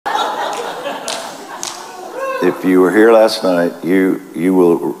if you were here last night, you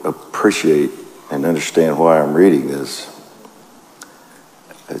will appreciate and understand why I'm reading this.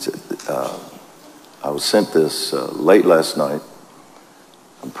 I was sent this late last night.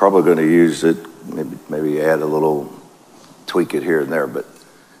 I'm probably going to use it, maybe add a little, tweak it here and there, but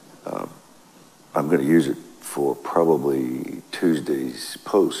I'm going to use it for probably Tuesday's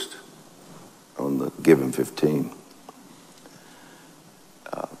post on the Given 15.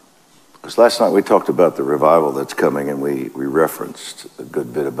 Because last night we talked about the revival that's coming, and we referenced a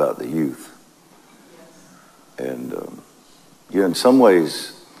good bit about the youth. And in some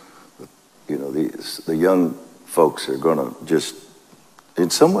ways, the young folks are going to just, in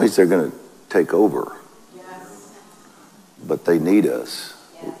some ways they're going to take over. Yes. But they need us.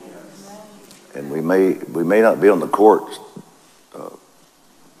 Yes. And we may not be on the court,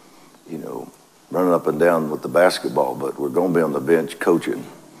 running up and down with the basketball, but we're going to be on the bench coaching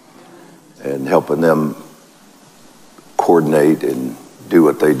and helping them coordinate and do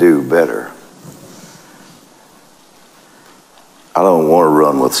what they do better. I don't want to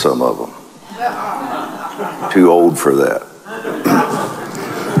run with some of them. Too old for that.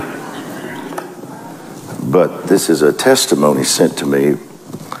 But this is a testimony sent to me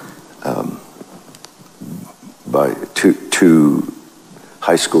by two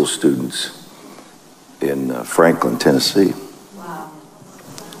high school students in Franklin, Tennessee. Wow.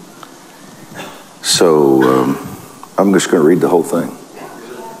 So I'm just going to read the whole thing.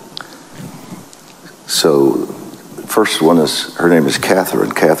 So the first one is, her name is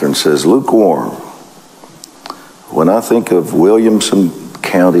Catherine. Catherine says, "Lukewarm. When I think of Williamson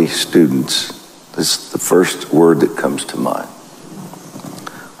County students, this is the first word that comes to mind.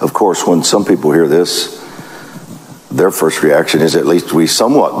 Of course, when some people hear this, their first reaction is, at least we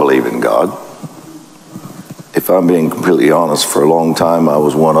somewhat believe in God. If I'm being completely honest, for a long time I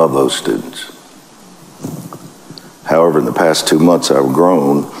was one of those students. However, in the past 2 months I've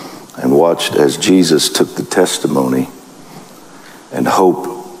grown and watched as Jesus took the testimony and hope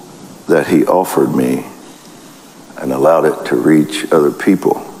that he offered me and allowed it to reach other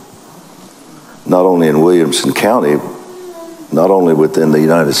people. Not only in Williamson County, not only within the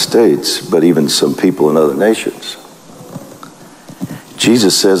United States, but even some people in other nations.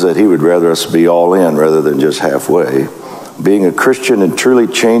 Jesus says that he would rather us be all in rather than just halfway. Being a Christian and truly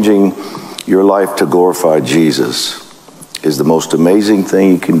changing your life to glorify Jesus is the most amazing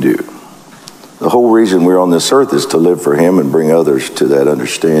thing you can do. The whole reason we're on this earth is to live for him and bring others to that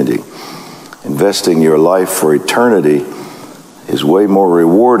understanding. Investing your life for eternity is way more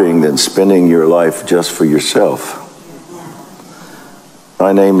rewarding than spending your life just for yourself.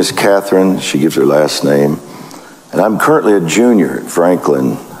 My name is Catherine," she gives her last name, "and I'm currently a junior at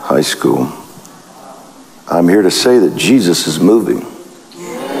Franklin High School. I'm here to say that Jesus is moving.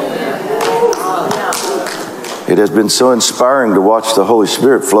 It has been so inspiring to watch the Holy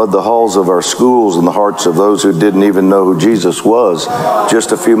Spirit flood the halls of our schools and the hearts of those who didn't even know who Jesus was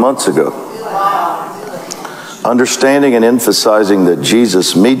just a few months ago. Understanding and emphasizing that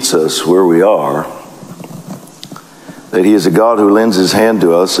Jesus meets us where we are, that he is a God who lends his hand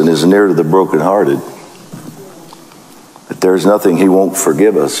to us and is near to the brokenhearted, that there's nothing he won't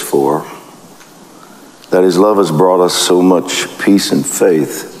forgive us for, that his love has brought us so much peace and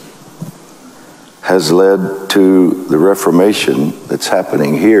faith, has led to the reformation that's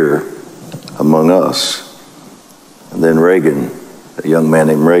happening here among us." And then Reagan, a young man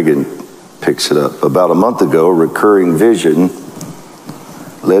named Reagan, picks it up. "About a month ago, a recurring vision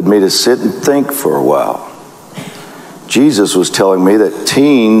led me to sit and think for a while. Jesus was telling me that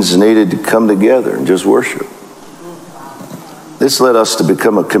teens needed to come together and just worship. This led us to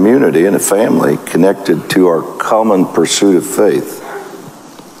become a community and a family connected to our common pursuit of faith.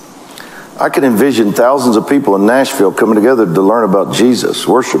 I can envision thousands of people in Nashville coming together to learn about Jesus,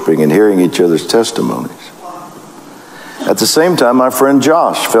 worshiping and hearing each other's testimonies. At the same time, my friend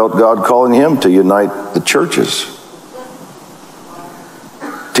Josh felt God calling him to unite the churches.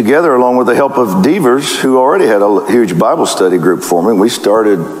 Together, along with the help of Devers, who already had a huge Bible study group forming, we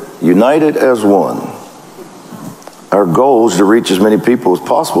started United as One. Our goal is to reach as many people as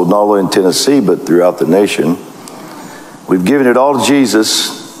possible, not only in Tennessee, but throughout the nation. We've given it all to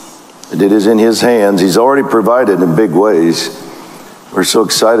Jesus, and it is in his hands. He's already provided in big ways. We're so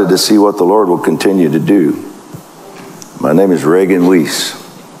excited to see what the Lord will continue to do. My name is Reagan Weiss,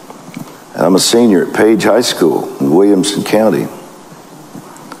 and I'm a senior at Page High School in Williamson County.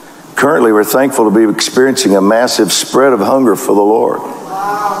 Currently, we're thankful to be experiencing a massive spread of hunger for the Lord.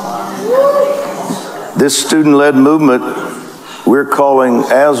 This student-led movement we're calling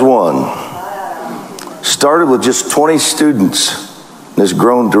As One started with just 20 students has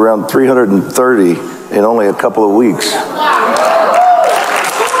grown to around 330 in only a couple of weeks.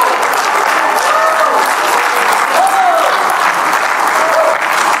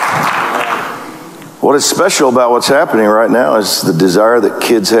 What is special about what's happening right now is the desire that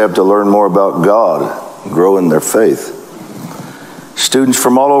kids have to learn more about God, grow in their faith. Students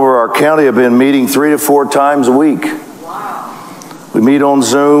from all over our county have been meeting 3 to 4 times a week. We meet on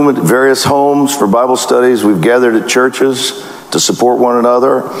Zoom at various homes for Bible studies. We've gathered at churches to support one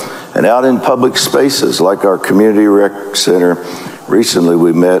another, and out in public spaces like our community rec center. Recently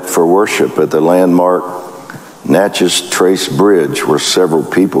we met for worship at the landmark Natchez Trace Bridge, where several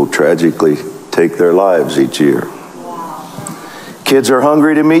people tragically take their lives each year. Kids are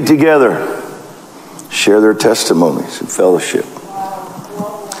hungry to meet together, share their testimonies and fellowship.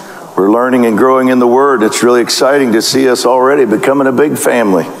 We're learning and growing in the Word. It's really exciting to see us already becoming a big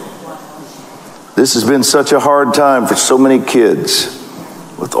family. This has been such a hard time for so many kids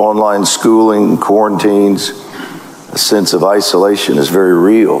with online schooling, quarantines. A sense of isolation is very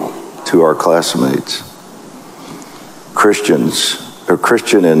real to our classmates. Christian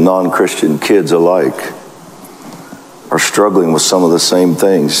and non-Christian kids alike are struggling with some of the same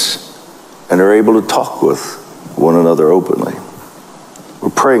things and are able to talk with one another openly. We're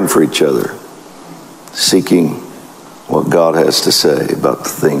praying for each other, seeking what God has to say about the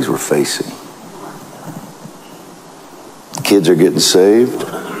things we're facing. Kids are getting saved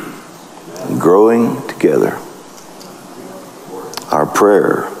and growing together. Our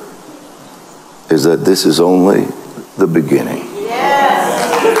prayer is that this is only the beginning.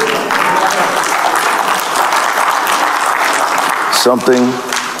 Something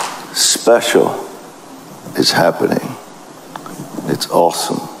special is happening. It's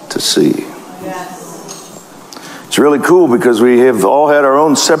awesome to see. It's really cool because we have all had our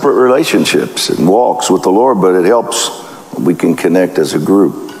own separate relationships and walks with the Lord, but it helps when we can connect as a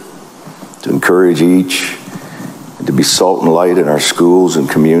group to encourage each and to be salt and light in our schools and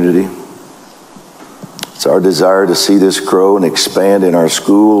community. It's our desire to see this grow and expand in our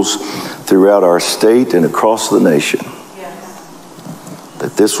schools throughout our state and across the nation.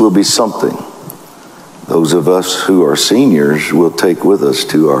 That this will be something those of us who are seniors will take with us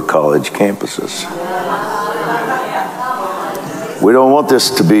to our college campuses. We don't want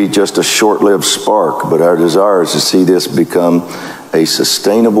this to be just a short-lived spark, but our desire is to see this become a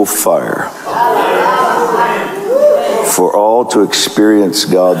sustainable fire for all to experience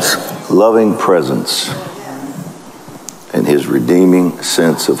God's loving presence and His redeeming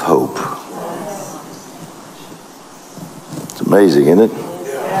sense of hope. It's amazing, isn't it?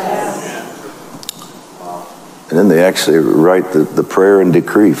 And then they actually write the prayer and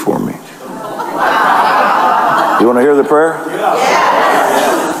decree for me. You want to hear the prayer?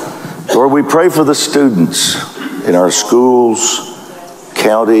 Lord, we pray for the students in our schools,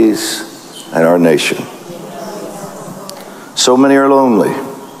 counties, and our nation. So many are lonely,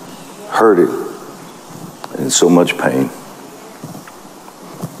 hurting, and in so much pain.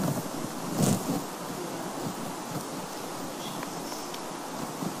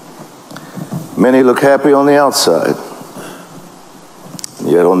 Many look happy on the outside, and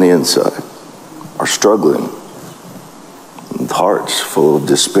yet on the inside are struggling with hearts full of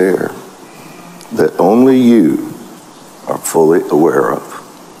despair that only you are fully aware of.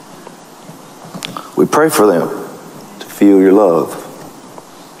 We pray for them to feel your love.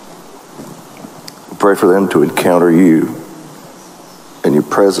 We pray for them to encounter you and your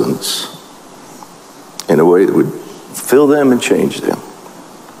presence in a way that would fill them and change them.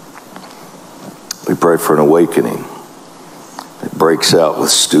 We pray for an awakening that breaks out with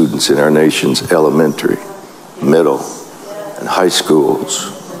students in our nation's elementary, middle, and high schools,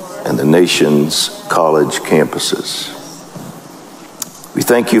 and the nation's college campuses. We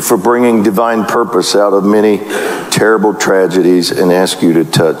thank you for bringing divine purpose out of many terrible tragedies and ask you to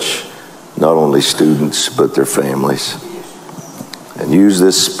touch not only students, but their families. And use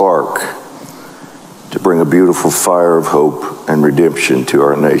this spark to bring a beautiful fire of hope and redemption to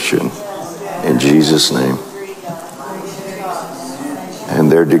our nation. In Jesus' name.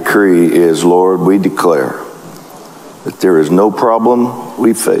 And their decree is, Lord, we declare that there is no problem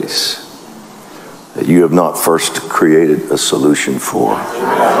we face that you have not first created a solution for.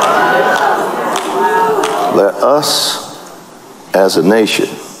 Let us, as a nation,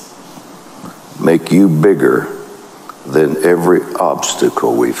 make you bigger than every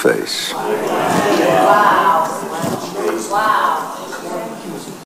obstacle we face.